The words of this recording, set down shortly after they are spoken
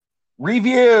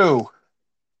Review.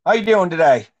 How you doing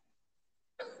today?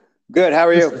 Good. How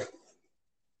are you?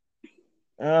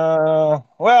 Well,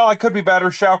 I could be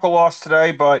better. Schalke lost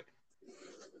today, but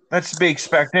that's to be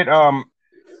expected.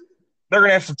 They're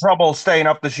gonna have some trouble staying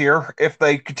up this year if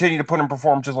they continue to put in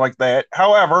performances like that.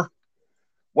 However,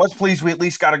 was pleased we at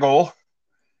least got a goal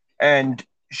and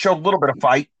showed a little bit of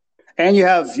fight. And you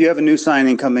have a new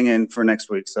signing coming in for next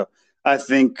week. So I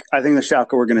think the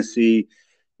Schalke we're going to see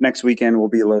next weekend will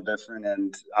be a little different.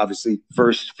 And obviously,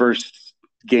 first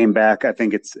game back, I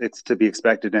think it's to be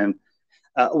expected. And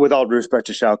with all due respect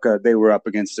to Schalke, they were up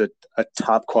against a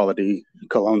top quality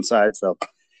Cologne side. So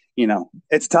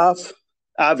it's tough.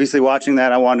 Obviously, watching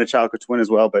that, I wanted Schalke to win as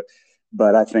well.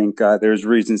 But I think there's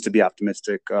reasons to be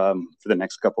optimistic for the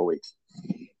next couple of weeks.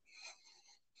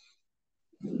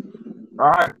 All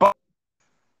right, but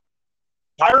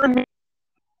Byron,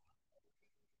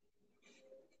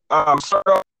 start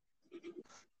off.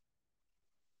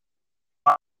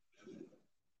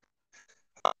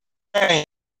 Hey,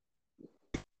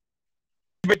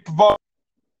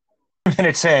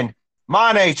 minutes in.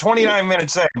 Mane, 29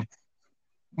 minutes in.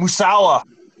 Musala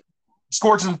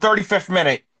scores in the 35th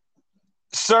minute.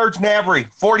 Serge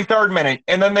Gnabry, 43rd minute.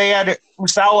 And then they add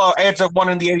Musala adds up one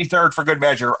in the 83rd for good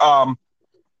measure.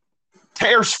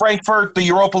 Tears Frankfurt, the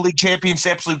Europa League champions,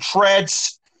 absolute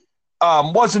shreds.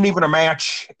 Wasn't even a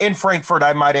match in Frankfurt,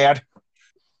 I might add.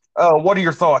 What are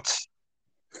your thoughts?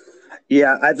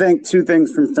 Yeah, I think two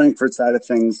things from Frankfurt side of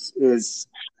things is,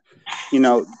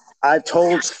 I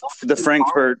told the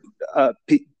Frankfurt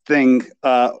thing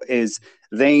is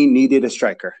they needed a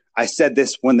striker. I said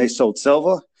this when they sold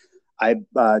Silva. 2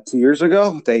 years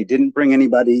ago, they didn't bring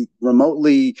anybody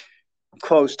remotely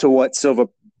close to what Silva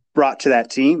brought to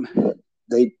that team.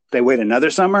 They wait another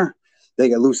summer. They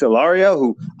get Lucas Alario,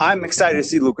 who I'm excited to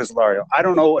see Lucas Alario. I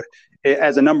don't know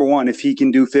as a number one if he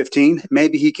can do 15.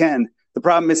 Maybe he can. The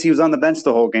problem is he was on the bench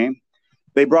the whole game.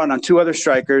 They brought on two other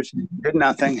strikers, did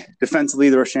nothing. Defensively,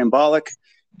 they were shambolic.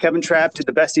 Kevin Trapp did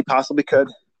the best he possibly could,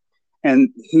 and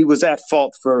he was at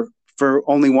fault for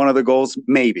only one of the goals,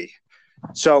 maybe.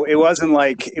 So it wasn't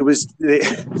like it was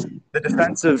the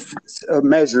defensive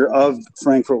measure of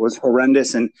Frankfurt was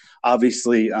horrendous, and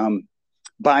obviously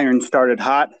Bayern started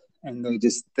hot, and they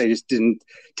just didn't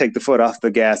take the foot off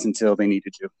the gas until they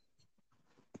needed to.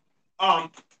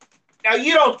 Now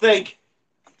you don't think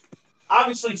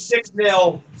obviously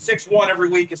 6-0, 6-1 every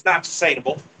week is not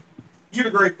sustainable. You'd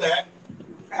agree with that.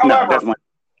 No, However, definitely.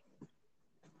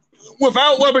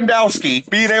 without Lewandowski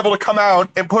being able to come out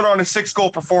and put on a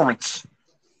 6-goal performance,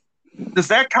 does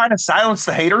that kind of silence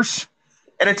the haters?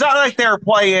 And it's not like they're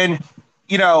playing,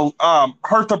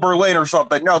 Hertha Berlin or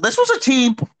something. No, this was a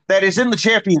team that is in the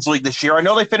Champions League this year. I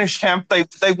know they finished 10th.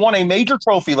 They won a major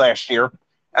trophy last year,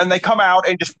 and they come out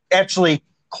and just actually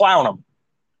clown them.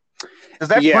 Does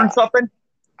that prove something?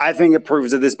 I think it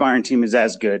proves that this Bayern team is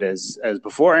as good as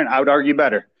before, and I would argue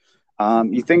better.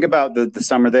 You think about the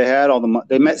summer they had,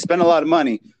 spent a lot of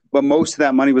money, but most of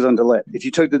that money was on De Ligt. If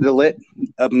you took the De Ligt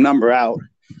number out,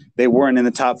 they weren't in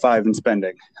the top five in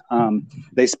spending.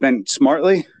 They spent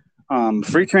smartly,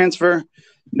 free transfer.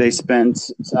 They spent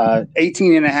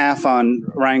 18 and a half on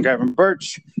Ryan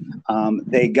Gravenberch.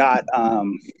 They got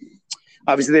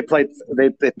obviously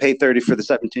they paid 30 for the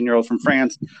 17-year-old from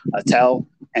France, Tell,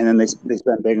 and then they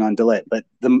spent big on De Ligt. But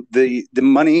the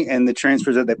money and the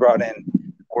transfers that they brought in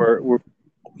were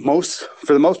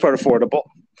for the most part affordable.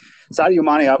 Sadio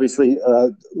Mane obviously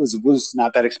was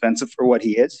not that expensive for what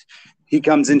he is. He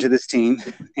comes into this team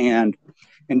and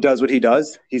does what he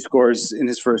does. He scores in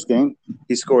his first game.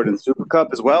 He scored in the Super Cup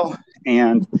as well.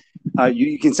 And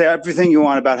you can say everything you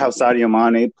want about how Sadio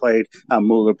Mane played, how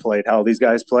Muller played, how all these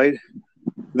guys played.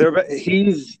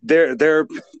 He's their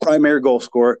primary goal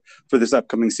scorer for this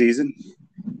upcoming season.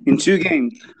 In 2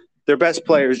 games, their best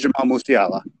player is Jamal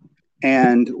Musiala.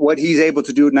 And what he's able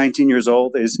to do at 19 years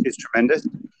old is tremendous.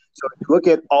 So if you look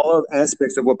at all of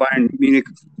aspects of what Bayern Munich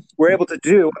were able to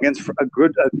do against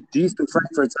a decent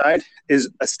Frankfurt side is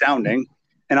astounding.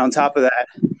 And on top of that,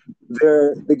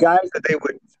 they're the guys that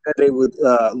they would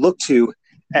look to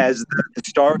as the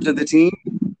stars of the team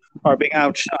are being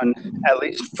outshone, at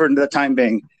least for the time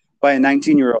being, by a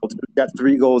 19-year-old who got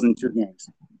 3 goals in 2 games.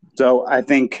 So I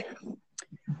think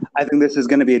this is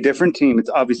going to be a different team. It's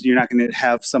obviously you're not going to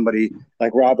have somebody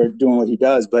like Robert doing what he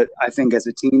does, but I think as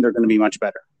a team they're going to be much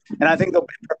better. And I think they'll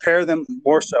prepare them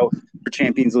more so for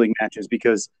Champions League matches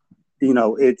because,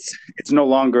 it's no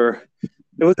longer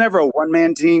 – it was never a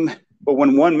one-man team, but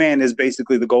when one man is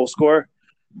basically the goal scorer,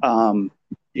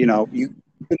 you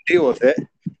can deal with it,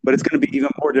 but it's going to be even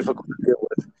more difficult to deal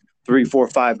with 3, 4,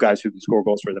 5 guys who can score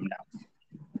goals for them now.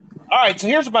 All right, so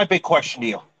here's my big question to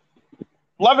you.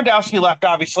 Lewandowski left,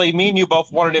 obviously. Me and you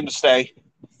both wanted him to stay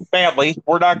badly.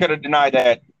 We're not going to deny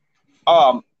that.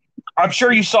 I'm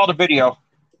sure you saw the video.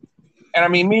 And I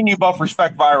mean, me and you both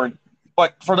respect Byron.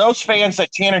 But for those fans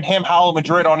that chanted him Hala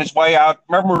Madrid on his way out,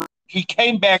 remember he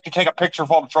came back to take a picture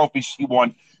of all the trophies he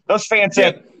won. Those fans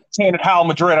that chanted Hala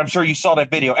Madrid, I'm sure you saw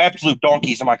that video. Absolute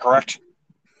donkeys, am I correct?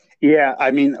 Yeah,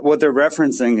 I mean, what they're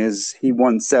referencing is he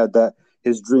once said that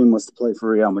his dream was to play for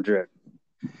Real Madrid.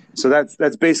 So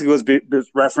that's basically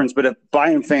what's referenced, but a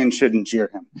Bayern fan shouldn't jeer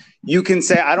him. You can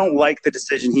say, I don't like the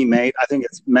decision he made. I think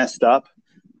it's messed up,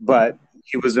 but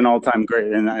he was an all-time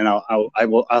great, and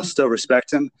I'll still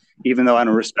respect him, even though I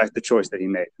don't respect the choice that he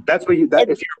made. That's what if you're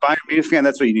a Bayern Munich fan,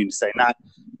 that's what you need to say, not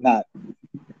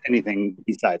anything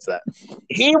besides that.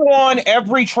 He won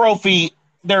every trophy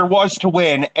there was to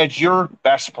win as your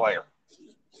best player.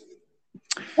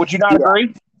 Would you not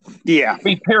agree? Yeah.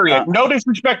 Period. No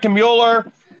disrespect to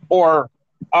Mueller or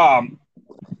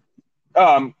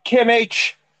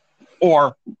Kimmich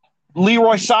or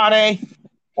Leroy Sané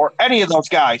or any of those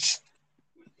guys.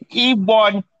 He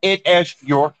won it as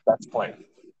your best player.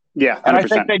 Yeah, 100%. And I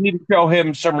think they need to show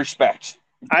him some respect.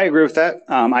 I agree with that.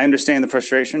 I understand the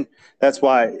frustration. That's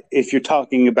why if you're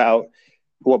talking about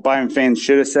what Bayern fans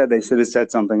should have said, they should have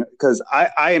said something. Because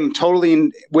I am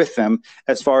totally with them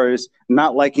as far as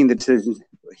not liking the decision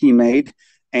he made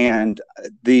and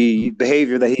the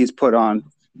behavior that he's put on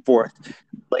forth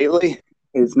lately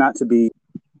is not to be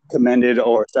commended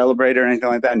or celebrated or anything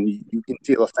like that. And you can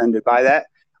feel offended by that,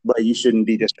 but you shouldn't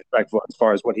be disrespectful as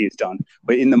far as what he's done.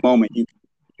 But in the moment,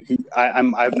 I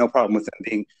have no problem with him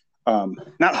being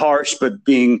not harsh, but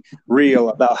being real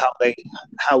about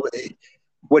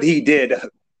what he did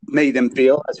made them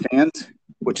feel as fans,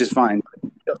 which is fine.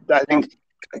 I think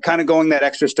kind of going that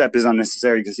extra step is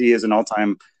unnecessary because he is an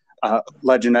all-time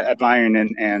legend at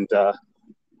Bayern and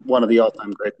one of the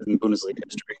all-time greats in Bundesliga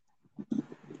history.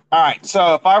 All right,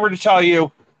 so if I were to tell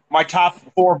you my top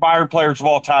 4 Bayern players of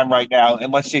all time right now,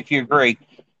 and let's see if you agree,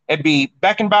 it'd be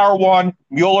Beckenbauer 1,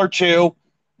 Mueller 2,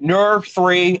 Neuer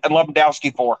 3, and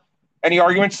Lewandowski 4. Any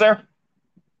arguments there?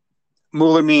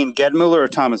 Mueller mean Gerd Mueller or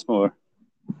Thomas Mueller?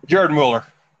 Gerd Mueller.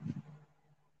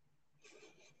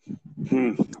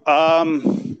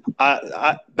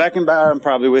 Beckenbauer, I'm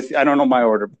probably with you. I don't know my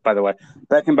order, by the way.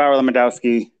 Beckenbauer,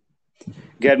 Lewandowski,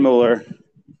 Gerd Mueller.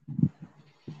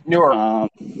 Neuer.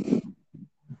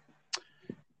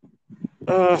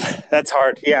 That's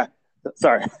hard. Yeah.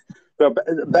 Sorry. So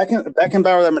Beckenbauer,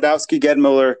 Lewandowski, Gerd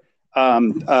Mueller,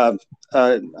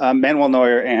 Manuel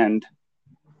Neuer, and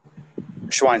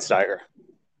Schweinsteiger.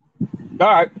 All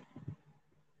right.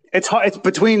 It's hard. It's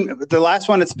between the last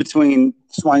one. It's between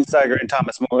Schweinsteiger and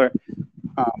Thomas Mueller.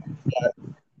 But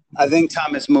I think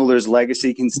Thomas Mueller's legacy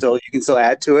you can still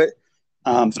add to it.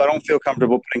 So I don't feel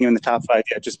comfortable putting him in the top 5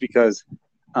 yet, just because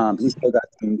he's still got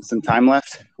some time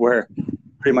left. Where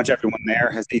pretty much everyone there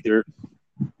has either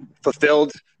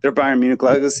fulfilled their Bayern Munich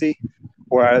legacy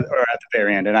or at the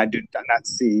very end, and I do not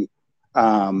see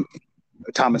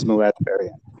Thomas Mueller at the very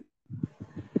end.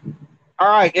 All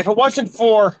right. If it wasn't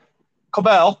for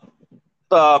Kobel,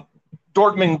 the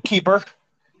Dortmund keeper,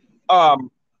 I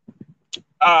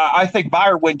think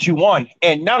Bayern win 2-1.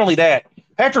 And not only that,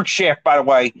 Patrick Schick, by the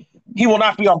way, he will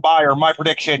not be on Bayern, my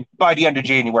prediction, by the end of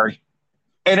January.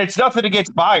 And it's nothing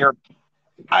against Bayern.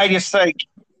 I just think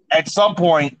at some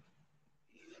point,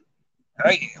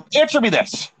 answer me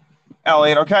this,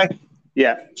 Elliot, okay?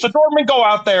 Yeah. So Dortmund go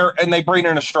out there and they bring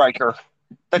in a striker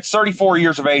that's 34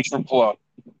 years of age from Cologne.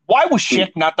 Why was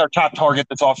Schick not their top target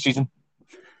this offseason?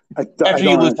 After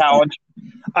you lose Haaland?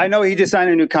 I know he just signed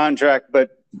a new contract,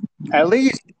 but at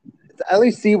least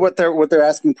see what their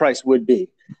asking price would be.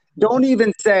 Don't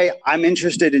even say I'm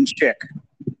interested in Schick.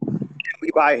 Can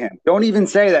we buy him? Don't even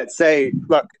say that. Say,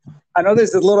 look, I know this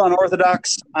is a little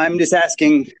unorthodox. I'm just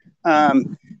asking,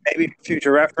 maybe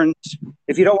future reference.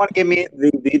 If you don't want to give me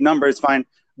the number, it's fine.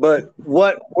 But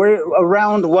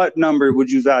around what number would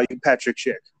you value Patrick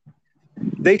Schick?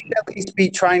 They should at least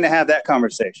be trying to have that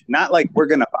conversation. Not like we're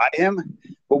going to buy him,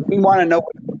 but we want to know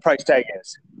what the price tag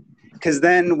is. Because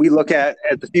then we look at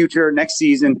the future, next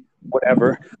season,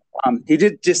 whatever. He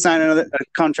did just sign another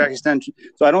contract extension,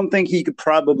 so I don't think he could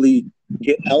probably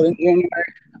get out in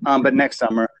January. But next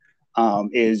summer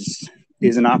is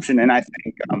an option, and I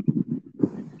think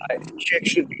Schick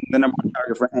should be the number 1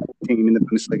 target for any team in the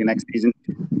Bundesliga next season.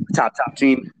 Top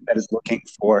team that is looking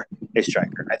for a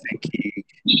striker. I think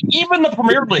even the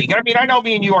Premier League. I mean, I know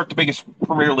me and you aren't the biggest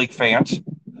Premier League fans,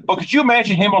 but could you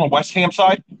imagine him on the West Ham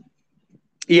side?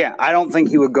 Yeah, I don't think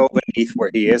he would go beneath where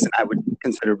he is, and I would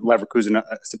consider Leverkusen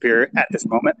superior at this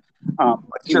moment. But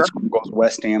he scored goals with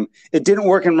West Ham. It didn't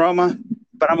work in Roma,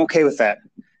 but I'm okay with that.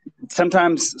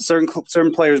 Sometimes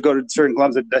certain players go to certain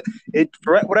clubs.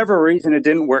 For whatever reason, it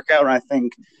didn't work out. And I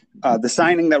think the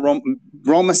signing that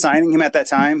Roma signing him at that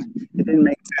time, it didn't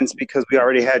make sense because we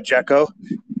already had Dzeko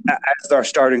as our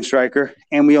starting striker,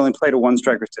 and we only played a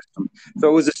one-striker system. So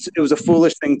it was a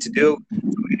foolish thing to do.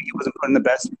 He wasn't put in the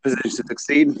best position to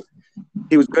succeed.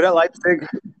 He was good at Leipzig,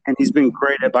 and he's been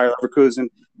great at Bayer Leverkusen.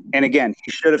 And again,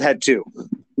 he should have had two,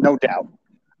 no doubt.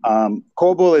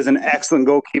 Kobel is an excellent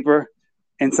goalkeeper,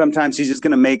 and sometimes he's just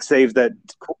going to make saves that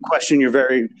question your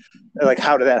very, like,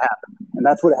 how did that happen? And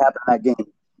that's what happened in that game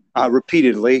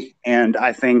repeatedly. And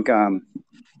I think,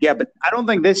 but I don't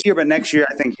think this year, but next year,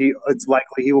 I think it's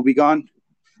likely he will be gone,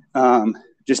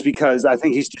 just because I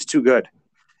think he's just too good.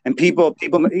 And people,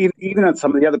 even on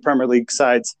some of the other Premier League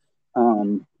sides,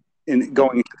 in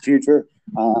going into the future,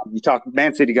 you talk.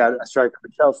 Man City got a striker for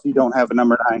Chelsea. Don't have a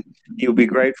number 9. He would be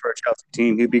great for a Chelsea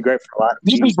team. He'd be great for a lot of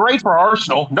teams. He'd be great for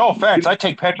Arsenal. No offense, I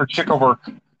take Petr Cech over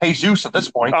Jesus at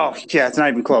this point. Oh yeah, it's not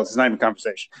even close. It's not even a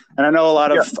conversation. And I know a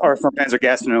lot of Arsenal fans are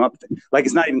gassing him up, like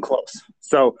it's not even close.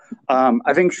 So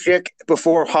I think Schick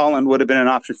before Haaland would have been an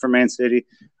option for Man City.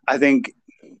 I think,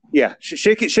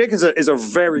 Schick is a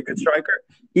very good striker.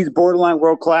 He's borderline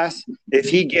world class. If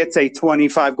he gets a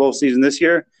 25 goal season this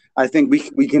year, I think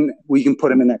we can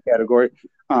put him in that category.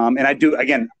 And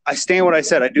I stand what I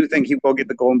said. I do think he will get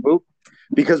the golden boot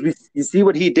because you see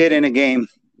what he did in a game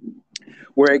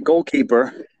where a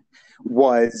goalkeeper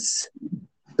was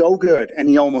so good and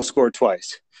he almost scored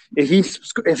twice. If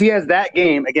he has that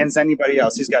game against anybody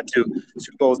else, he's got two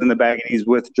goals in the bag, and he's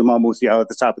with Jamal Musiala at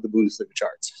the top of the Bundesliga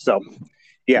charts. So,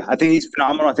 yeah, I think he's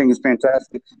phenomenal. I think he's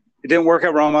fantastic. It didn't work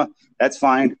at Roma. That's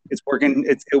fine. It's working.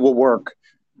 It will work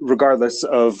regardless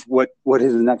of what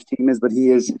his next team is. But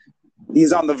he's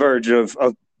on the verge of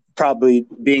probably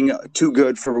being too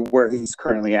good for where he's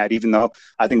currently at, even though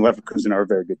I think Leverkusen are a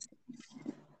very good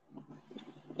team.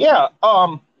 Yeah.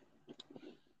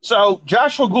 So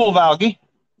Joshua Gulvalgi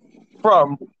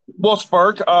from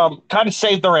Wolfsburg kind of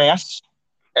saved their ass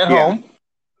at home,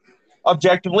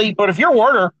 objectively. But if you're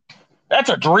Werner, that's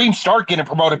a dream start getting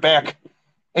promoted back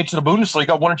into the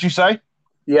Bundesliga, wouldn't you say?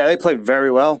 Yeah, they played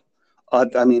very well.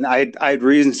 I had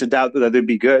reasons to doubt that they'd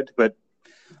be good, but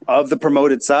of the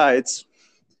promoted sides,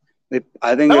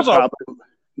 I think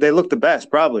they look the best,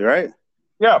 probably, right?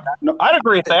 Yeah, I'd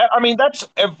agree with that. I mean,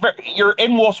 you're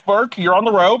in Wolfsburg, you're on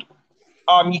the road.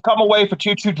 You come away with a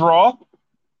 2-2 draw.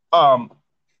 And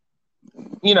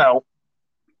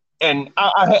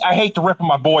I hate to rip on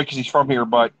my boy because he's from here,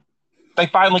 but they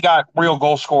finally got real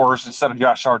goal scorers instead of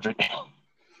Josh Sargent.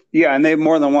 Yeah, and they have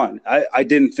more than one. I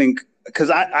didn't think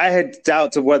because I had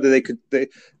doubts of whether they could the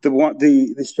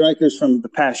strikers from the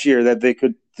past year that they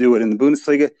could do it in the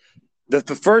Bundesliga.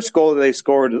 The first goal that they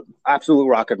scored, absolute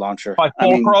rocket launcher. What a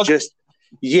hit!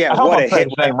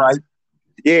 Name, right?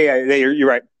 Yeah, you're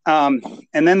right. And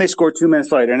then they scored 2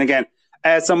 minutes later. And again,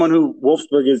 as someone who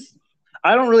Wolfsburg is,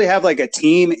 I don't really have like a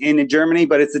team in Germany,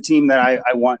 but it's a team that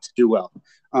I want to do well.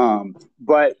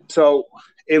 But so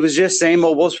it was just same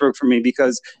old Wolfsburg for me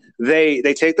because they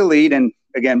take the lead, and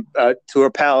again, to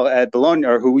our pal at Bologna,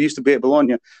 or who used to be at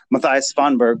Bologna, Matthias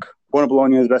Svanberg, one of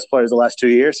Bologna's best players the last 2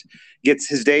 years, gets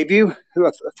his debut,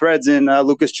 threads in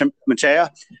Lucas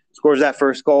Machea, scores that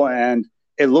first goal, and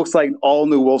it looks like all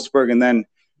new Wolfsburg. And then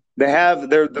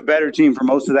they're the better team for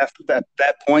most of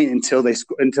that point until those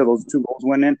 2 goals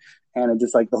went in, and it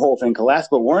just like the whole thing collapsed.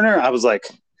 But Werner, I was like,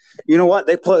 you know what?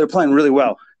 They're playing really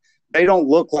well. They don't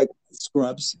look like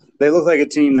scrubs. They look like a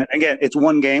team that, again, it's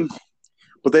one game,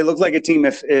 but they look like a team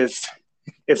if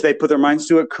they put their minds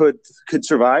to it could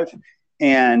survive.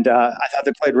 And I thought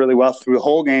they played really well through the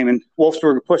whole game. And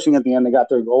Wolfsburg were pushing at the end. They got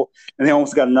their goal, and they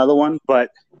almost got another one. But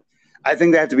I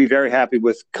think they have to be very happy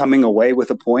with coming away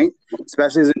with a point,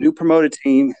 especially as a new promoted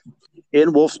team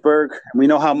in Wolfsburg. And we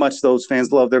know how much those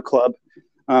fans love their club.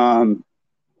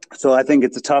 So I think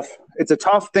it's a tough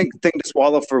thing to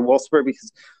swallow for Wolfsburg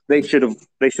because they should have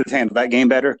handled that game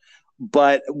better.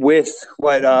 But with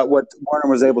what Werner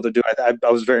was able to do, I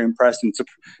was very impressed, and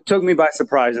took me by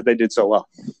surprise that they did so well.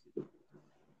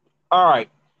 All right.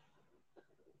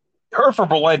 Hertha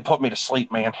Berlin put me to sleep,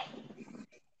 man. I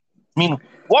mean,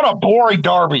 what a boring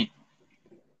derby.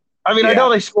 I mean, I know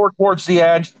they scored towards the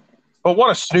end, but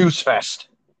what a snooze fest.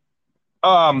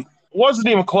 Wasn't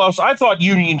even close. I thought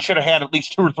Union should have had at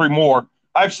least 2 or 3 more.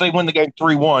 Obviously, win the game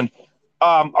 3-1.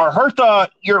 Our Hertha,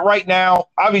 you're right now,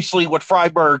 obviously what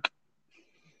Freiburg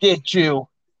did to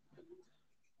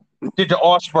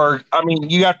Augsburg. I mean,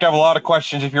 you have to have a lot of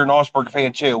questions if you're an Augsburg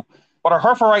fan too. But our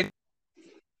Hertha right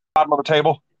bottom of the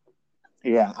table.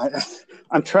 Yeah,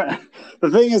 I'm trying. The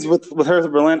thing is with Hertha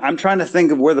Berlin, I'm trying to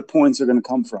think of where the points are going to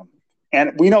come from,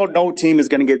 and we know no team is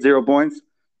going to get 0 points.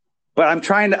 But I'm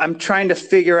trying to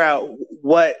figure out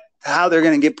how they're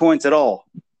going to get points at all,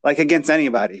 like against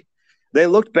anybody. They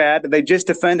looked bad. They just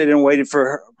defended and waited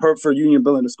for Union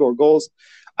Berlin to score goals.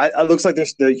 It looks like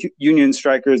the Union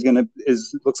striker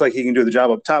looks like he can do the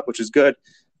job up top, which is good.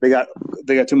 They got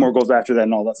 2 more goals after that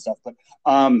and all that stuff. But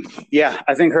yeah,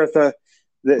 I think Hertha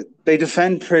they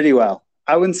defend pretty well.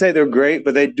 I wouldn't say they're great,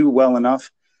 but they do well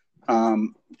enough.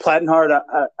 Plattenhardt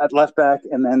at left back,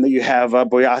 and then you have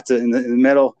Boyata in the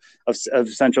middle of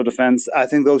central defense. I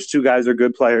think those two guys are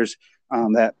good players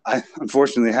that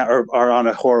unfortunately are on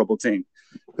a horrible team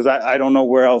because I don't know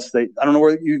where else I don't know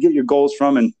where you get your goals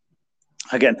from. And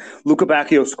again, Luca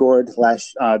Bacchio scored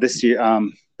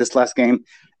this last game,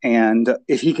 and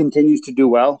if he continues to do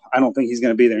well, I don't think he's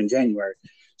going to be there in January.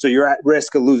 So you're at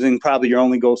risk of losing probably your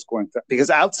only goal scoring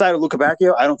because outside of Luca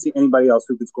Bacchio, I don't see anybody else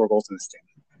who can score goals in this team.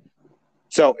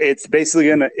 So it's basically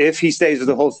if he stays for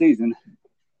the whole season,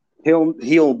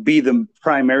 he'll be the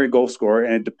primary goal scorer,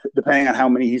 and depending on how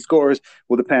many he scores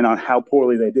will depend on how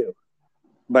poorly they do.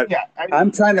 But yeah,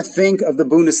 I'm trying to think of the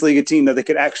Bundesliga team that they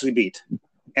could actually beat,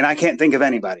 and I can't think of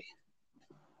anybody.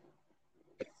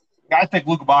 I think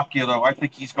Luca Bacchio, though. I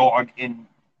think he's going in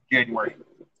January.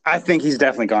 I think he's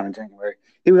definitely gone in January.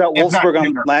 He was at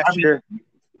Wolfsburg last year,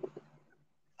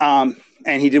 and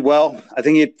he did well. I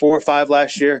think he had 4 or 5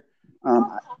 last year.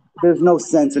 There's no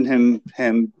sense in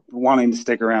him wanting to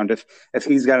stick around if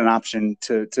he's got an option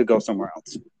to go somewhere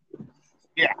else.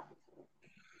 Yeah.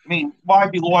 I mean, why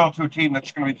be loyal to a team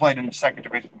that's going to be played in the second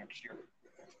division next year?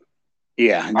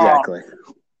 Yeah, exactly.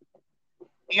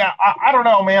 Yeah, I don't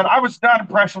know, man. I was not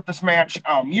impressed with this match.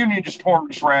 Union just tore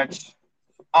to shreds.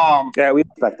 Yeah, we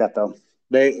expect that though.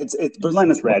 It's Berlin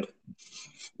is red.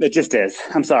 It just is.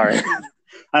 I'm sorry.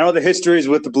 I know the history is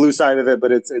with the blue side of it,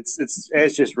 but it's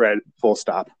just red. Full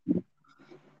stop.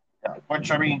 Yeah,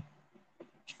 which I mean,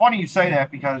 it's funny you say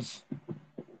that because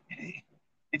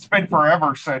it's been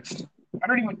forever since I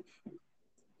don't even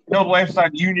know the last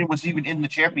time Union was even in the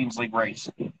Champions League race.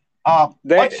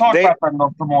 Let's talk about them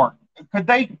though for more. Could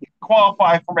they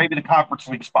qualify for maybe the Conference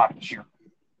League spot this year?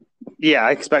 Yeah,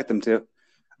 I expect them to.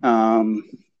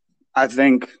 I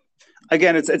think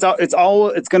again, it's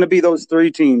going to be those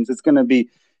 3 teams. It's going to be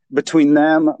between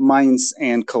them, Mainz,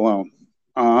 and Cologne.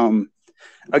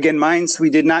 Again, Mainz, we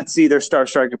did not see their star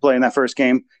striker play in that first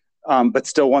game, but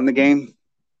still won the game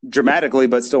dramatically,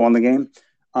 but still won the game.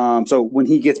 So when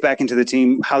he gets back into the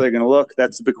team, how they're going to look,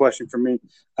 that's a big question for me.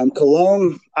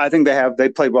 Cologne, I think they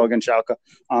played well against Schalke,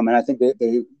 and I think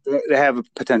they have a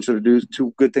potential to do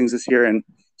 2 good things this year. And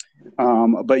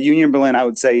but Union Berlin, I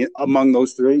would say among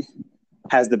those 3,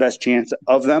 has the best chance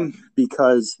of them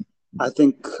because I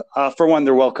think for one,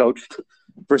 they're well coached.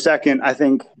 For second, I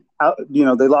think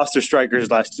they lost their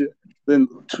strikers last year. Then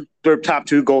their top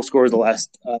 2 goal scorers the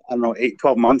last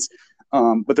 8-12 months.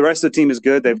 But the rest of the team is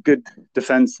good. They have good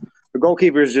defense. The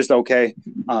goalkeeper is just okay.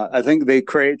 I think they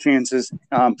create chances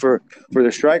for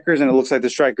their strikers, and it looks like the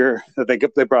striker that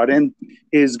they brought in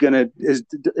is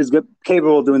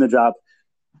capable of doing the job.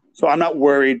 So I'm not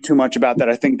worried too much about that.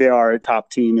 I think they are a top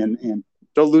team, and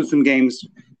they'll lose some games,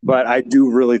 but I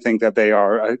do really think that they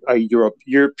are a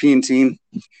European team.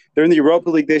 They're in the Europa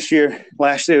League this year.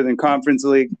 Last year, they're in Conference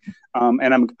League,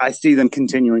 and I see them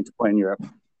continuing to play in Europe.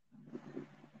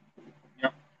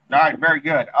 Yep. All right, very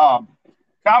good.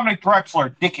 Dominic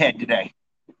Drexler, dickhead today.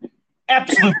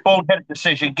 Absolute boneheaded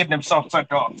decision, getting himself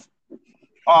sent off.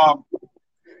 I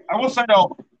will say,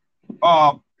 though,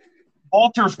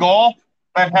 Walter's goal,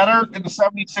 that header in the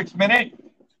 76th minute,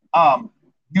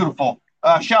 beautiful.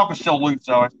 Schalke still lose,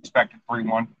 though, as expected,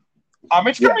 3-1.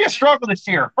 It's going to be a struggle this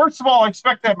year. First of all, I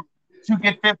expect them to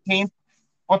get 15th,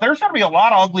 but there's going to be a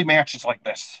lot of ugly matches like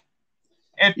this.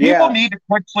 And people need to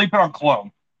quit sleeping on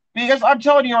Cologne. Because I'm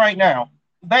telling you right now,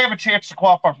 they have a chance to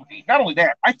qualify for – not only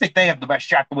that, I think they have the best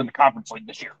shot to win the Conference League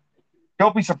this year.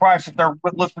 Don't be surprised if they're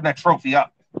lifting that trophy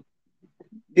up.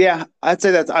 Yeah, I'd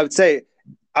say I would say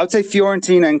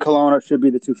Fiorentina and Cologne should be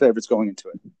the 2 favorites going into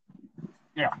it.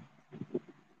 Yeah.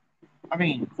 I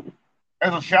mean,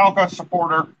 as a Schalke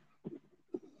supporter,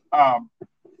 I'm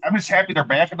just happy they're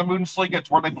back in the Bundesliga.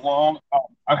 It's where they belong.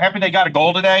 I'm happy they got a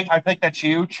goal today. I think that's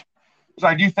huge. Because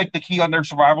I do think the key on their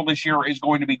survival this year is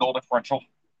going to be goal differential.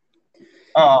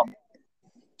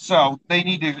 So they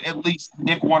need to at least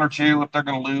nick 1 or 2 if they're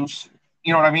going to lose.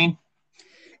 You know what I mean?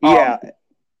 Yeah.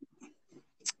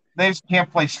 They just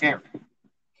can't play scared.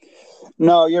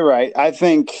 No, you're right. I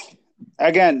think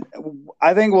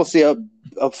we'll see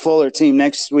a fuller team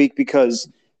next week because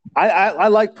I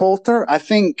like Polter. I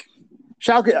think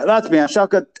Schalke, not to be honest,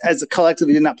 Schalke as a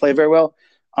collectively did not play very well.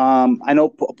 I know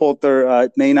Poulter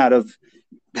may not have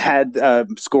had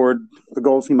scored the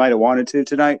goals he might have wanted to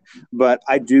tonight, but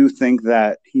I do think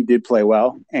that he did play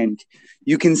well, and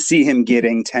you can see him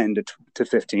getting 10 to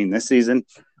 15 this season,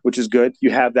 which is good.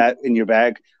 You have that in your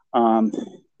bag.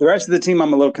 The rest of the team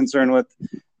I'm a little concerned with.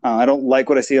 I don't like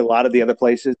what I see a lot of the other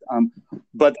places,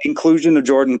 but the inclusion of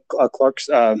Jordan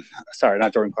Clarkson,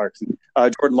 Jordan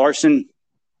Larson.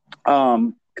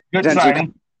 Good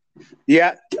signing.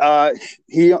 Yeah,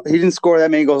 he didn't score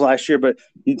that many goals last year, but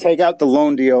you take out the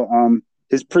loan deal.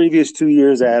 His previous 2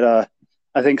 years at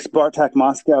I think Spartak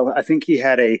Moscow, I think he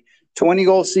had a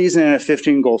 20-goal season and a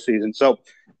 15-goal season. So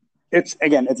it's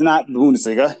not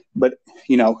Bundesliga, but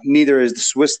neither is the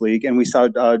Swiss league, and we saw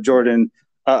Jordan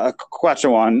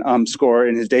Quachawan score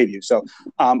in his debut. So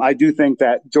I do think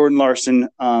that Jordan Larson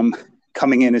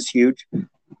coming in is huge.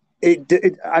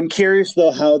 I'm curious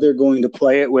though how they're going to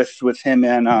play it with him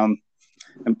and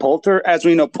Poulter. As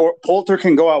we know, Poulter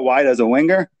can go out wide as a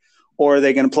winger, or are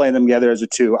they going to play them together as a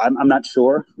two? I'm not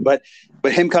sure, but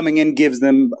him coming in gives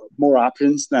them more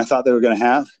options than I thought they were going to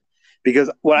have.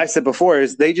 Because what I said before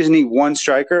is they just need one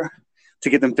striker to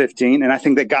get them 15, and I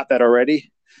think they got that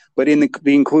already. But in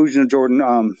the inclusion of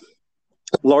Jordan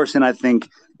Larson, I think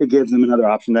it gives them another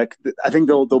option. That I think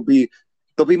they'll be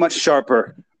much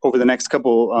sharper over the next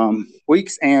couple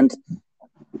weeks, and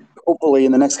hopefully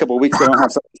in the next couple of weeks they don't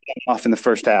have something off in the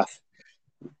first half,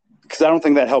 because I don't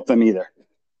think that helped them either.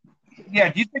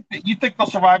 Yeah, do you think they'll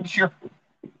survive this year?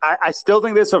 I still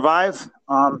think they survive.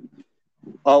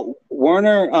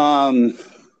 Werner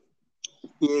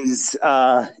is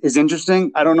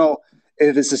interesting. I don't know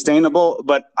if it's sustainable,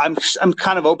 but I'm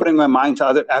kind of opening my mind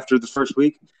to after the first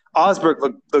week. Osberg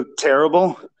looked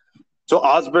terrible, so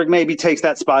Osberg maybe takes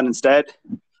that spot instead.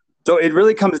 So it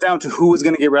really comes down to who is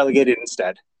going to get relegated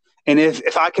instead. And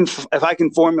if I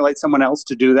can formulate someone else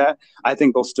to do that, I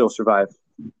think they'll still survive.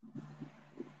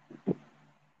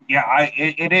 Yeah,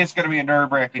 it is going to be a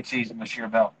nerve-wracking season this year,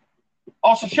 though.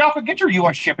 Also, Schalke, get your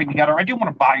U.S. shipping together. I do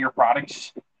want to buy your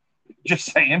products.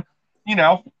 Just saying,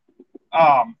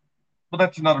 but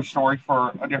that's another story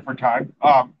for a different time.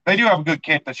 They do have a good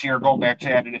kit this year, going back to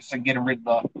Adidas and getting rid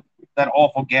of that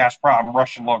awful Gazprom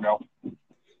Russian logo.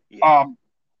 Yeah.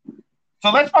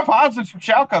 So that's my positives from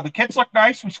Schalke. The kits look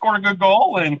nice. We scored a good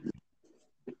goal, and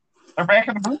they're back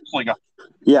in the Bundesliga.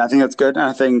 Yeah, I think that's good.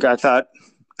 I thought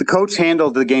the coach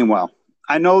handled the game well.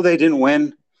 I know they didn't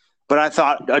win, but I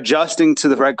thought adjusting to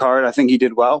the red card, I think he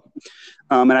did well.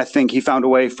 And I think he found a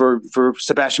way for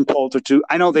Sebastian Poulter to –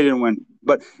 I know they didn't win,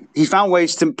 but he found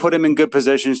ways to put him in good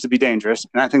positions to be dangerous.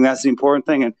 And I think that's the important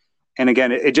thing. And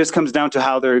again, it just comes down to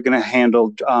how they're going to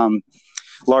handle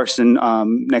Larson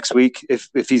next week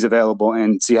if he's available,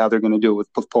 and see how they're going to do it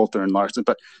with Poulter and Larson.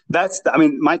 But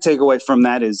my takeaway from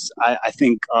that is I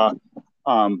think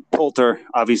Poulter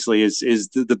obviously is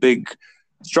the big –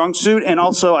 strong suit, and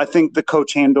also I think the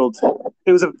coach handled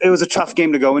it was a tough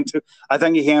game to go into. I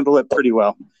think he handled it pretty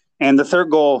well. And the third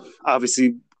goal,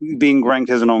 obviously being ranked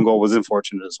as an own goal, was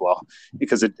unfortunate as well,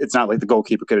 because it's not like the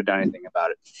goalkeeper could have done anything about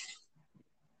it.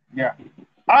 Yeah.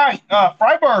 All right,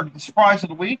 Freiburg, the surprise of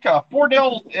the week,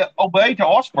 4-0 obey to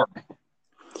Augsburg.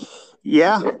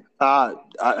 Yeah.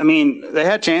 They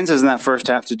had chances in that first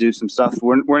half to do some stuff.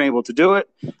 Weren't able to do it.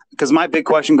 Because my big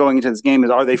question going into this game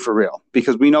is, are they for real?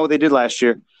 Because we know they did last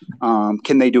year.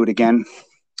 Can they do it again?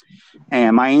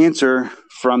 And my answer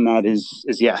from that is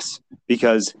yes.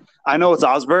 Because I know it's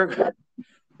Augsburg.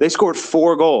 They scored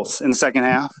 4 goals in the second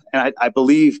half. And I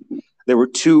believe there were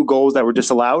 2 goals that were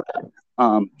disallowed.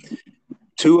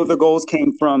 2 of the goals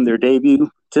came from their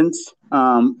debutants,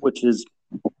 which is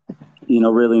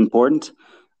really important.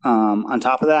 On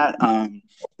top of that,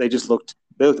 they looked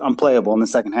unplayable in the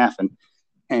second half,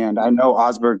 and I know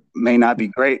Augsburg may not be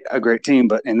a great team,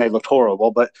 and they looked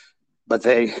horrible, but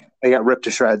they got ripped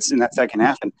to shreds in that second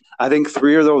half. And I think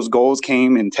 3 of those goals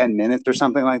came in 10 minutes or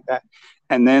something like that,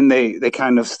 and then they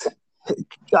kind of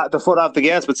got the foot off the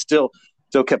gas, but still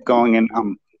kept going. And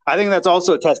I think that's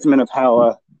also a testament of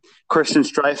how Christian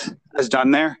Streich has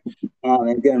done there.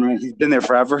 Again, right, he's been there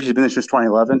forever. He's been there since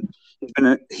 2011.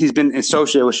 He's been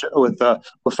associated with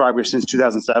Freiburg since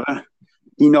 2007.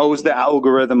 He knows the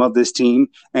algorithm of this team,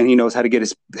 and he knows how to get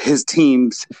his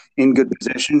teams in good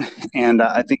position. And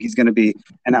I think he's going to be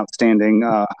an outstanding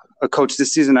a coach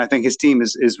this season. I think his team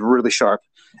is really sharp.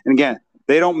 And again,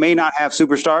 they may not have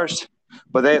superstars,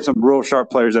 but they have some real sharp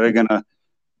players that are going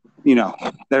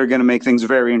to make things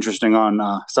very interesting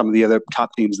on some of the other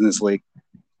top teams in this league.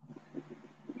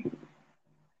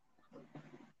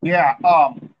 Yeah,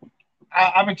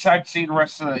 I'm excited to see the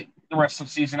rest of the rest of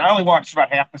the season. I only watched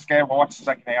about half this game. I watched the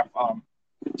second half.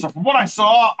 So from what I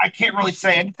saw, I can't really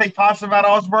say anything positive about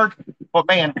Augsburg. But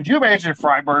man, could you imagine if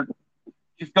Freiburg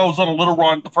just goes on a little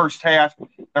run the first half?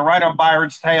 They're right on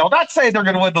Bayern's tail. Not saying they're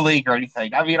going to win the league or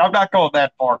anything. I mean, I'm not going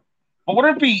that far. But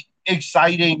wouldn't it be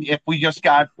exciting if we just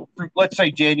got, let's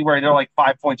say January, they're like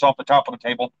 5 points off the top of the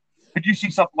table? Could you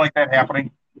see something like that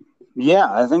happening?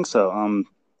 Yeah, I think so.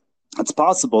 It's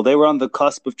possible. They were on the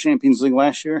cusp of Champions League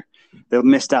last year. They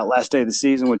missed out last day of the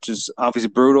season, which is obviously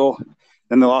brutal.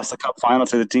 Then they lost the cup final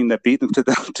to the team that beat them to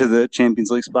the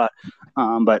Champions League spot.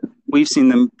 But we've seen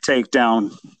them take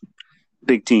down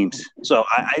big teams. So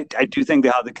I do think they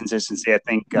have the consistency. I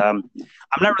think I'm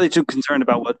not really too concerned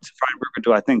about what Freiburg would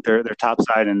do. I think they're top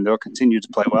side and they'll continue to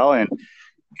play well.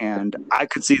 And I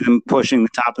could see them pushing the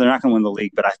top. They're not going to win the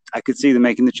league, but I could see them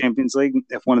making the Champions League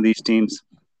if one of these teams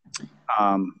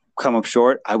come up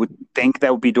short. I would think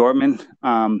that would be Dortmund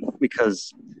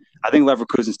because I think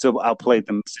Leverkusen still outplayed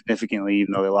them significantly,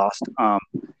 even though they lost.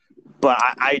 But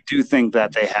I do think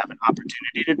that they have an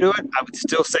opportunity to do it. I would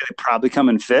still say they probably come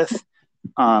in fifth.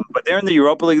 But they're in the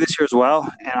Europa League this year as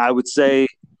well, and I would say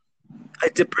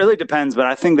it really depends. But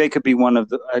I think they could be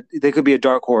they could be a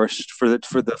dark horse for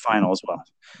the final as well.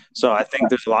 So I think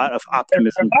there's a lot of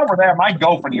optimism. If I were them, I'd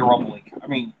go for the Europa League. I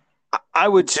mean, I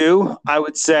would too. I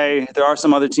would say there are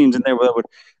some other teams in there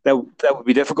that would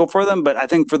be difficult for them, but I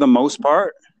think for the most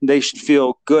part, they should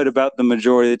feel good about the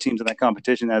majority of the teams in that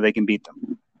competition that they can beat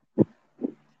them.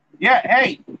 Yeah.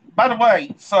 Hey, by the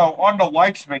way, so on the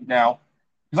Leipzig now.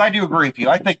 Because I do agree with you.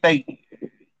 I think going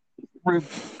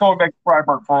back to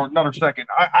Freiburg for another second.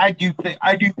 I do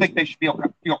think they should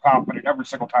feel confident every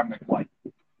single time they play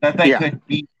that they could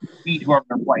beat whoever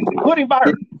they're playing, including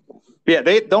Bayern. Yeah,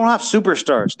 they don't have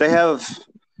superstars. They have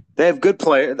good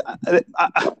players.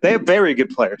 They have very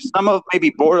good players. Some of maybe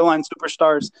borderline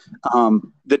superstars. I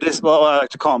like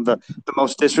to call them the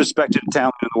most disrespected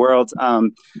talent in the world.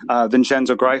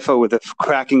 Vincenzo Grifo with a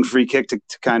cracking free kick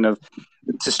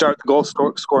to start the goal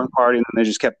scoring party, and then they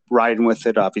just kept riding with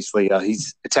it. Obviously,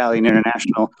 he's Italian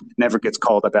international, never gets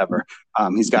called up ever. I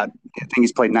think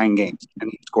he's played 9 games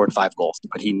and he scored 5 goals,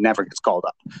 but he never gets called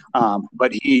up.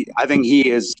 But I think he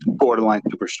is borderline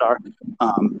superstar,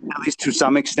 at least to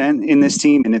some extent in this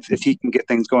team. And if he can get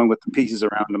things going with the pieces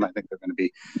around him, I think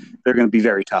they're going to be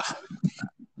very tough.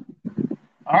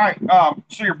 All right.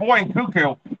 So your boy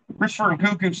Nkunku, Christopher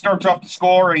Nkunku, starts off the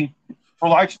scoring for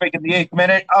Leipzig in the 8th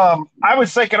minute. I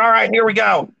was thinking, all right, here we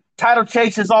go. Title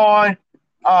chase is on.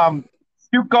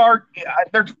 Stuttgart,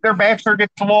 their backs are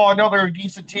against the wall. I know they're a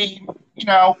decent team.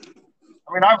 I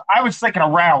mean, I was thinking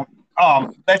around.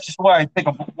 That's just what I think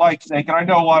of Leipzig, and I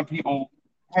know a lot of people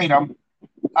hate them.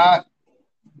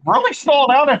 Really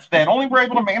stalled out after that. Only were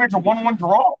able to manage a 1-1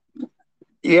 draw.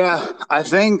 Yeah, I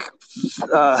think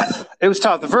it was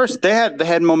tough. The first, they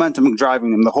had momentum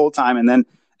driving them the whole time, and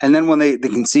then when they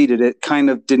conceded, it kind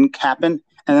of didn't happen.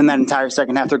 And then that entire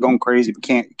second half, they're going crazy, but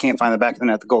can't find the back of the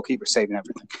net. The goalkeeper saving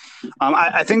everything.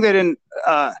 I think they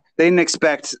didn't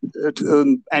expect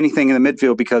anything in the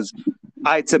midfield because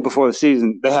I had said before the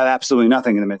season they had absolutely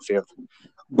nothing in the midfield.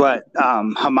 But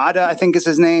Hamada, I think is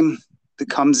his name, that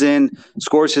comes in,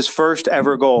 scores his first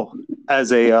ever goal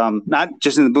as a not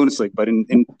just in the Bundesliga, but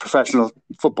in professional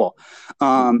football.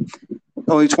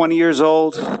 Only 20 years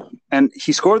old, and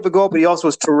he scored the goal, but he also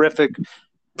was terrific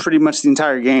pretty much the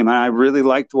entire game. And I really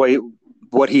liked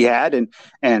what he had,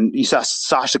 and you saw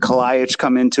Sasha Kalajdzic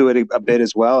come into it a bit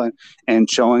as well, and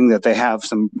showing that they have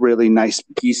some really nice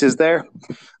pieces there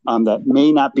that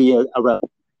may not be a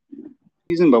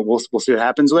season, but we'll see what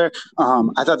happens there.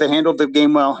 I thought they handled the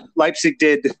game well. Leipzig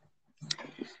did.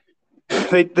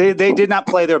 They did not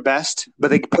play their best, but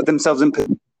they put themselves in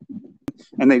position,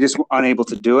 and they just were unable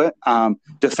to do it.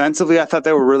 Defensively, I thought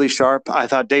they were really sharp. I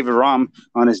thought David Raum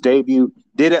on his debut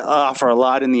did offer a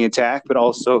lot in the attack, but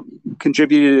also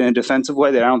contributed in a defensive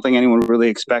way that I don't think anyone really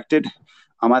expected.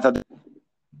 I thought they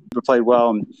played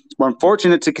well. We're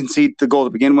unfortunate to concede the goal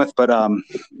to begin with, but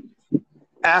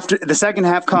after the second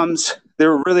half comes, they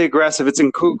were really aggressive. It's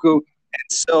Nkunku and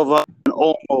Silva and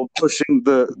Olmo pushing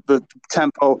the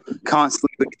tempo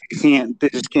constantly, but they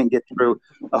just can't get through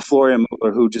Florian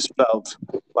Muller, who just felt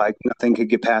like nothing could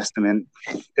get past him. And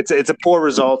it's a poor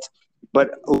result,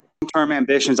 but long-term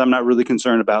ambitions, I'm not really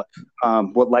concerned about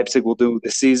what Leipzig will do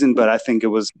this season, but I think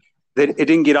it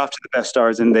didn't get off to the best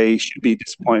starts, and they should be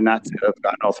disappointed not to have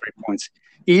gotten all 3 points.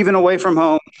 Even away from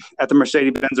home at the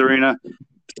Mercedes-Benz Arena,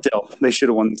 still, they should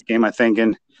have won this game, I think.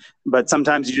 But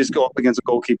sometimes you just go up against a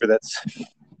goalkeeper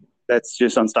that's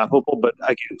just unstoppable. But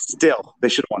again, still, they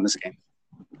should have won this game.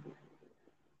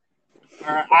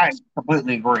 I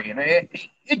completely agree, and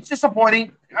it's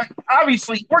disappointing.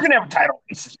 Obviously, we're going to have a title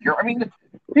race this year. I mean,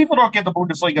 people don't give the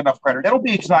Bundesliga enough credit. It'll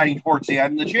be exciting towards the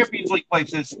end. The Champions League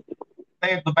places they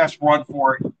have the best run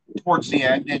for it towards the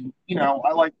end, and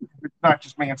I like it's not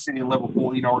just Man City and Liverpool.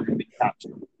 Are going to be top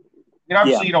two. Yeah.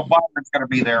 Obviously, Bayern's going to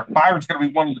be there. Bayern's going to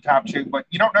be one of the top two, but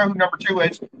you don't know who number two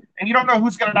is, and you don't know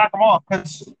who's going to knock them off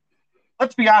because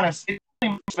let's be honest, it's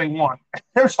only they won.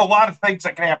 There's a lot of things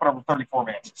that can happen over 34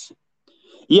 matches.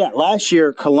 Yeah, last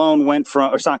year Cologne went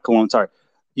from, or it's not Cologne, sorry,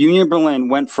 Union Berlin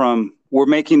went from we're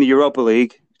making the Europa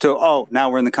League to now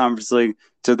we're in the Conference League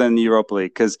to then the Europa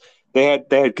League because they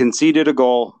had conceded a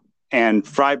goal and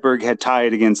Freiburg had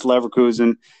tied against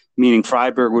Leverkusen, meaning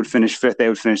Freiburg would finish fifth, they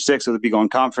would finish sixth, so they'd be going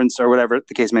conference or whatever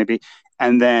the case may be.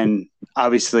 And then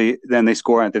obviously then they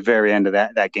score at the very end of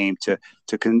that game to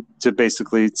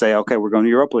basically say, okay, we're going to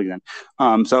Europa League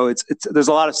then. So it's there's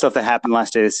a lot of stuff that happened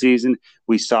last day of the season.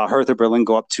 We saw Hertha Berlin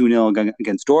go up 2-0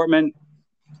 against Dortmund,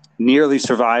 nearly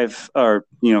survive or,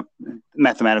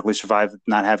 mathematically survive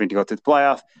not having to go through the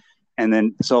playoff. And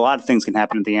then so a lot of things can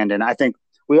happen at the end. And I think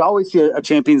we always see a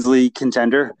Champions League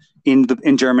contender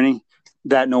in Germany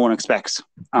that no one expects.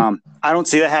 I don't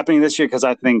see that happening this year because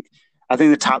I think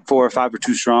the top 4 or 5 are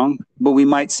too strong, but we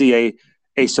might see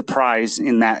a surprise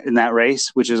in that race,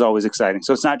 which is always exciting.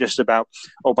 So it's not just about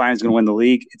Bayern's going to win the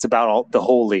league; it's about the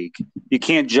whole league. You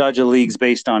can't judge a league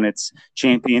based on its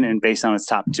champion and based on its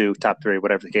top 2, top 3,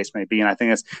 whatever the case may be. And I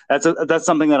think that's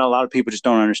something that a lot of people just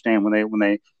don't understand when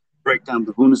they break down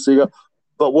the Bundesliga.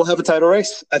 But we'll have a title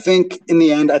race. I think in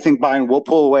the end, Bayern will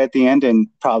pull away at the end and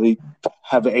probably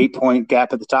have an 8-point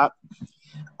gap at the top.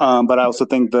 But I also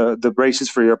think the races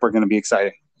for Europe are going to be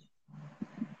exciting.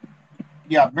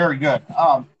 Yeah, very good.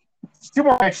 2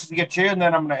 more matches to get to, and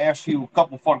then I'm going to ask you a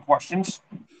couple of fun questions,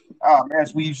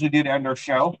 as we usually do to end our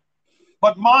show.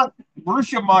 But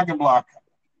Borussia Mönchengladbach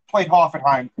played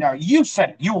Hoffenheim. Now, you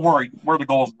said you were worried where the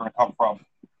goals are going to come from.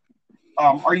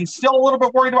 Are you still a little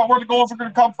bit worried about where the goals are going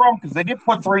to come from? Because they did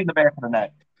put 3 in the back of the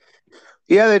net.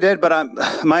 Yeah, they did. But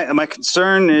my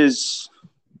concern is,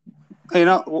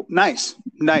 nice.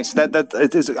 That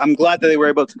it is. I'm glad that they were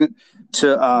able to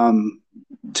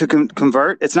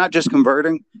convert. It's not just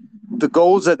converting. The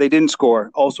goals that they didn't score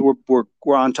also were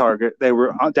on target. They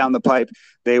were down the pipe.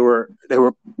 They were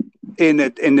in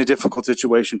a difficult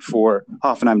situation for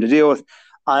Hoffenheim to deal with.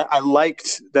 I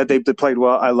liked that they played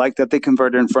well. I liked that they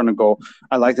converted in front of goal.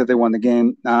 I liked that they won the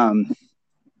game.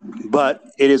 But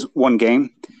it is one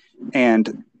game.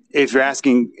 And if you're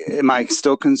asking, am I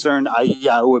still concerned?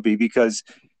 I would be because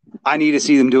I need to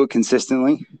see them do it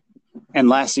consistently. And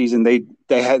last season they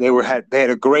had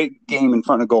a great game in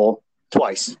front of goal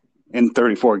twice in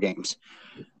 34 games.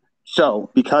 So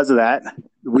because of that,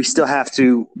 we still have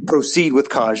to proceed with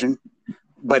caution.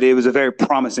 But it was a very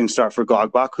promising start for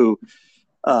Gladbach, who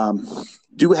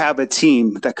do have a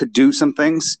team that could do some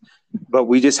things, but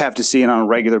we just have to see it on a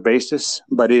regular basis.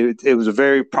 But it was a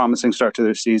very promising start to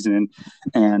their season,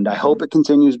 and I hope it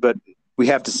continues. But we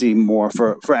have to see more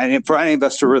for any of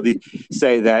us to really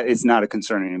say that it's not a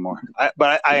concern anymore.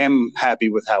 But I am happy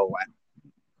with how it went.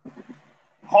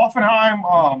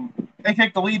 Hoffenheim, they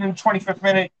take the lead in the 25th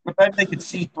minute, but then they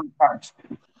concede 3 times.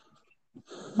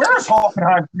 Where is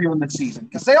Hoffenheim feeling this season?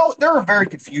 Because they're a very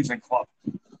confusing club.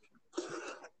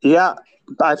 Yeah,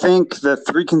 I think the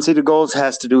 3 conceded goals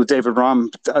has to do with David Raum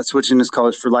switching his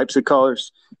colors for Leipzig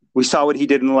colors. We saw what he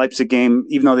did in the Leipzig game,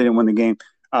 even though they didn't win the game.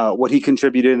 What he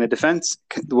contributed in the defense,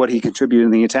 what he contributed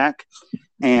in the attack.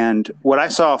 And what I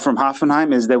saw from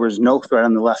Hoffenheim is there was no threat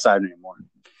on the left side anymore.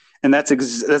 And that's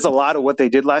a lot of what they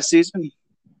did last season.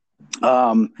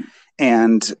 And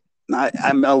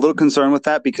I'm a little concerned with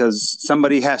that because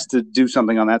somebody has to do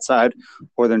something on that side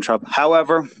or they're in trouble.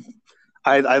 However,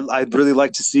 I'd really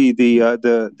like to see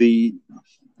the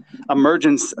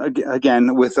emergence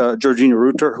again with Georgina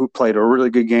Rutter, who played a really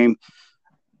good game.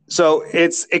 So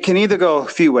it can either go a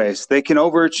few ways. They can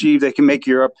overachieve, they can make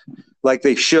Europe like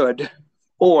they should,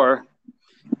 or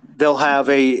they'll have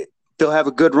a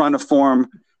good run of form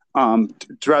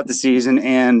throughout the season,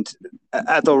 and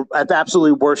at the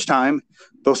absolutely worst time,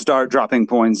 they'll start dropping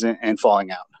points and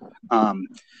falling out.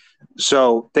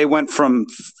 So they went from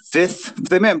 5th.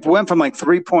 They went from like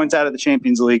 3 points out of the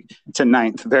Champions League to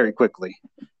 9th very quickly,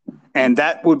 and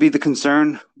that would be the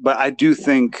concern. But I do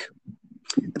think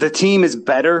the team is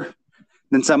better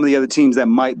than some of the other teams that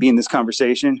might be in this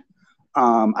conversation.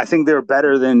 I think they're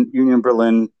better than Union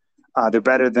Berlin. They're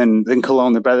better than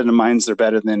Cologne. They're better than Mainz. They're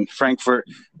better than Frankfurt.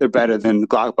 They're better than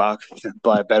Gladbach.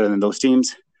 They're better than those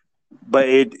teams. But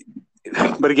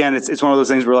again, it's one of those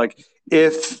things where, like,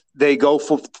 if they go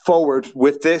forward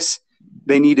with this,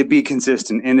 they need to be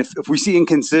consistent. And if we see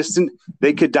inconsistent,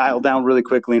 they could dial down really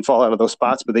quickly and fall out of those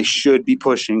spots, but they should be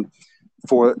pushing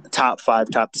for top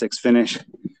 5, top 6 finish.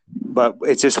 But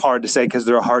it's just hard to say because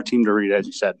they're a hard team to read, as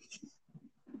you said.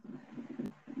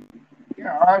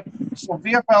 Yeah, all right. So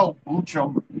VFL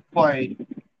Bochum played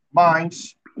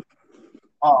Mainz.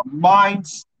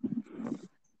 Mainz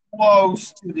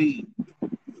close to the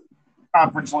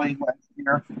Conference League last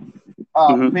year.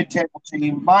 Mid-table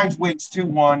team. Mainz wins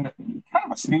 2-1. Kind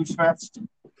of a snooze fest,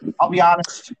 I'll be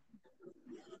honest.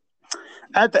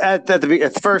 At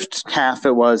the first half,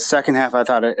 it was. Second half, I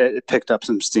thought it picked up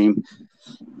some steam.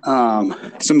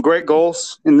 Some great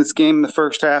goals in this game in the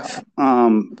first half.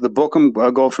 The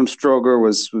Bochum goal from Stroger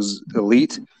was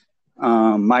elite.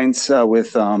 Mainz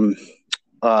with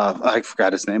I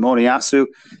forgot his name, Oniyasu,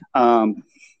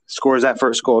 scores that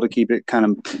first goal to keep it kind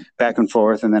of back and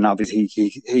forth, and then obviously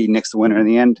he nicks the winner in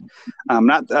the end.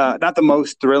 Not the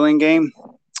most thrilling game.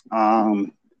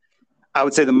 I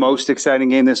would say the most exciting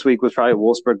game this week was probably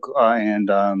Wolfsburg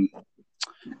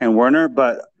and Werner,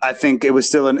 but I think it was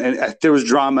still there was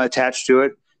drama attached to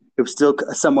it. It was still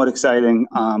somewhat exciting.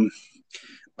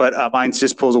 But Mainz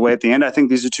just pulls away at the end. I think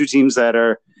these are two teams that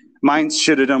are Mainz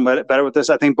should have done better with this.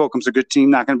 I think Bochum's a good team,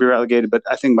 not going to be relegated, but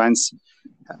I think Mainz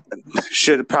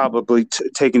should have probably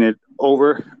taken it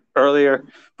over earlier,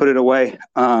 put it away.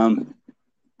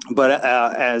 But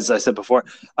as I said before,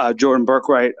 Jordan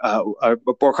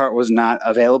Burkhart was not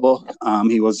available.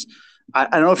 He was. I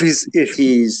don't know if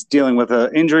he's dealing with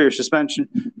an injury or suspension,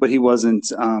 but he wasn't.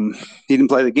 He didn't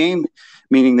play the game,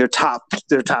 meaning their top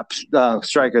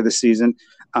striker this season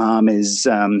was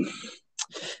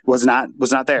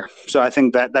not there. So I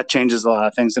think that changes a lot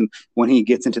of things. And when he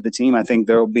gets into the team, I think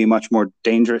there will be a much more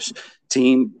dangerous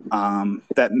team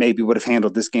that maybe would have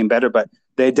handled this game better. But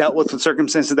they dealt with the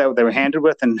circumstances that they were handed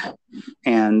with,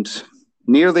 and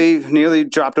nearly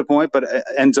dropped a point, but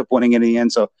ends up winning in the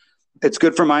end. So it's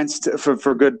good for Mainz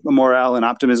for good morale and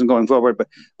optimism going forward.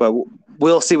 But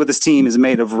we'll see what this team is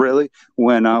made of really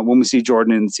when we see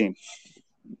Jordan in the team.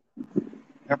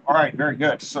 Yep. All right, very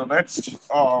good. So that's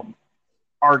our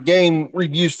game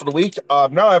reviews for the week.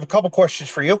 Now I have a couple questions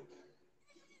for you.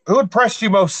 Who impressed you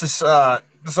most this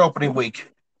opening week?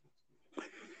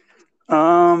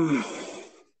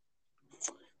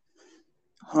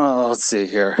 Let's see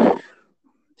here.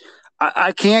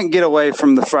 I can't get away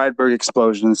from the Freiburg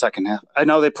explosion in the second half. I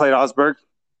know they played Augsburg,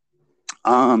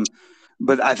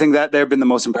 but I think that they've been the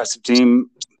most impressive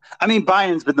team. I mean,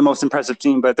 Bayern's been the most impressive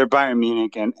team, but they're Bayern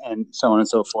Munich and so on and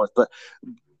so forth. But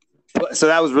so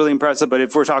that was really impressive. But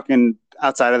if we're talking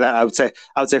outside of that, I would say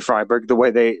Freiburg, the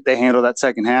way they handled that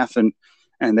second half, and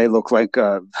they look like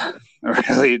a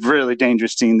really, really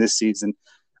dangerous team this season.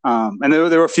 And there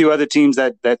were a few other teams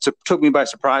that took me by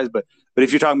surprise, but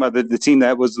if you're talking about the team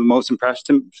that was the most impressed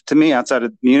to me outside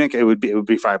of Munich, it would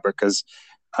be Freiburg, because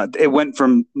it went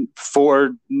from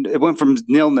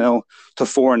 0-0 to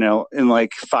 4-0 in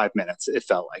like 5 minutes. It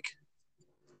felt like.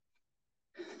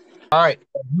 All right,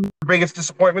 who's your biggest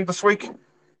disappointment this week?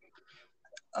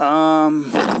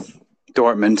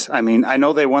 Dortmund. I mean, I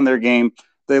know they won their game.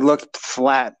 They looked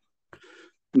flat.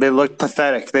 They looked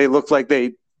pathetic. They looked like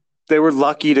they were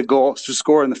lucky to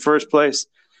score in the first place.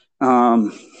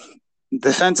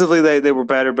 Defensively, they were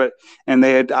better, and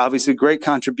they had obviously great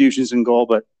contributions in goal,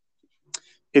 but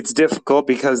it's difficult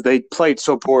because they played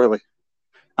so poorly.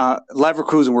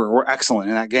 Leverkusen were excellent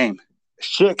in that game.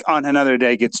 Schick on another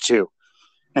day gets 2,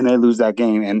 and they lose that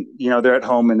game. And they're at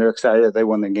home and they're excited that they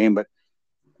won the game,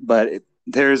 but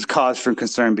there's cause for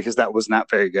concern because that was not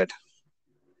very good.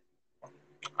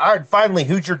 All right, finally,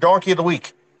 who's your donkey of the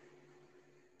week?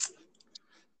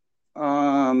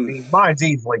 Mine's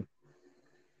easily.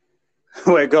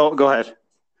 Wait, go ahead.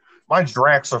 Mine's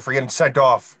Draxler for getting sent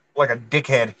off like a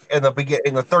dickhead in the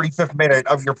 35th minute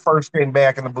of your first game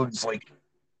back in the Bundesliga.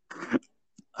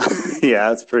 Yeah,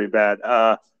 that's pretty bad.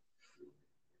 I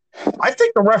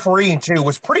think the refereeing too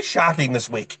was pretty shocking this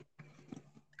week,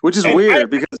 which is weird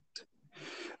because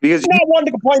I'm not one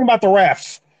to complain about the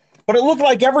refs, but it looked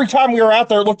like every time we were out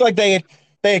there, it looked like they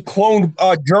had cloned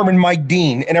German Mike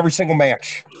Dean in every single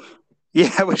match.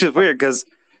 Yeah, which is weird because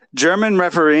German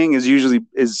refereeing is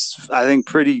I think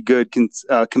pretty good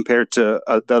compared to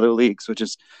the other leagues, which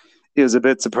is a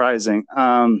bit surprising.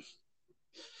 I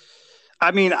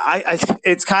mean,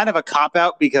 it's kind of a cop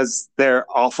out because they're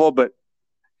awful, but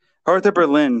Hertha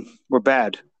Berlin were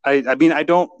bad. I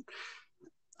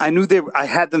knew I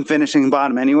had them finishing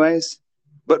bottom anyways,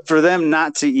 but for them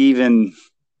not to even.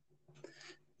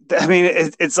 I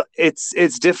mean,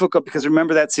 it's difficult because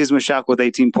remember that season with Schalke with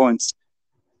 18 points.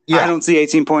 Yeah. I don't see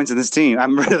 18 points in this team.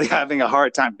 I'm really having a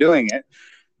hard time doing it.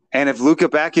 And if Luca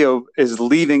Bacchio is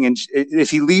leaving, and if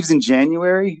he leaves in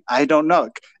January, I don't know.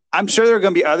 I'm sure there are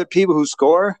going to be other people who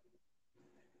score.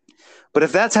 But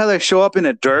if that's how they show up in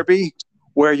a derby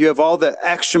where you have all the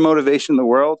extra motivation in the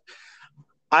world,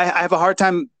 I have a hard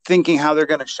time thinking how they're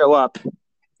going to show up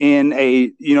in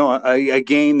a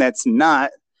game that's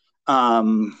not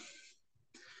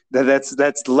that's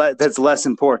less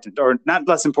important, or not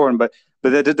less important, but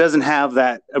that it doesn't have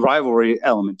that rivalry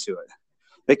element to it.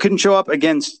 They couldn't show up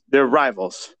against their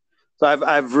rivals, so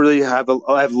I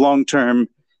have long-term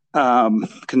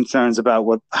concerns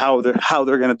about how they're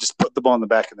going to just put the ball in the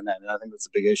back of the net, and I think that's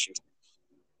a big issue.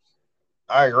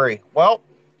 I agree. Well,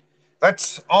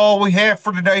 that's all we have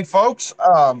for today, folks.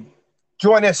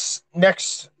 Join us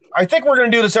next. I think we're going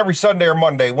to do this every Sunday or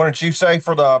Monday. Wouldn't you say,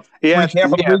 for the recap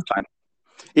of the week? Fine.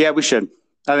 Yeah, we should.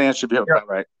 I think that should be about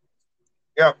right.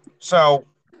 Yeah. So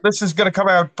this is going to come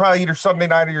out probably either Sunday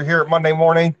night or you're here at Monday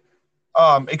morning.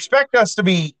 Expect us to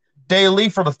be daily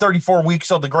for the 34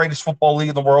 weeks of the greatest football league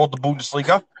in the world, the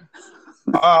Bundesliga.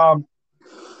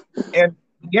 And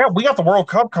yeah, we got the World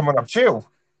Cup coming up too.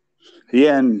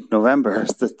 Yeah, in November.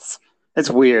 It's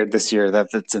weird this year that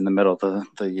it's in the middle of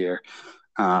the year.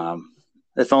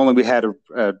 If only we had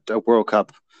a World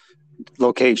Cup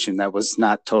location that was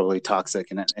not totally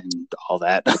toxic and all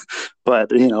that.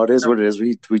 But it is what it is.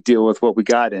 We deal with what we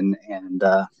got, and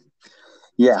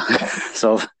yeah.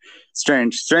 So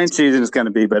strange season is going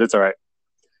to be, but it's all right.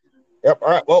 Yep. All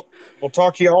right. Well, we'll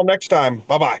talk to you all next time.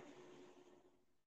 Bye-bye.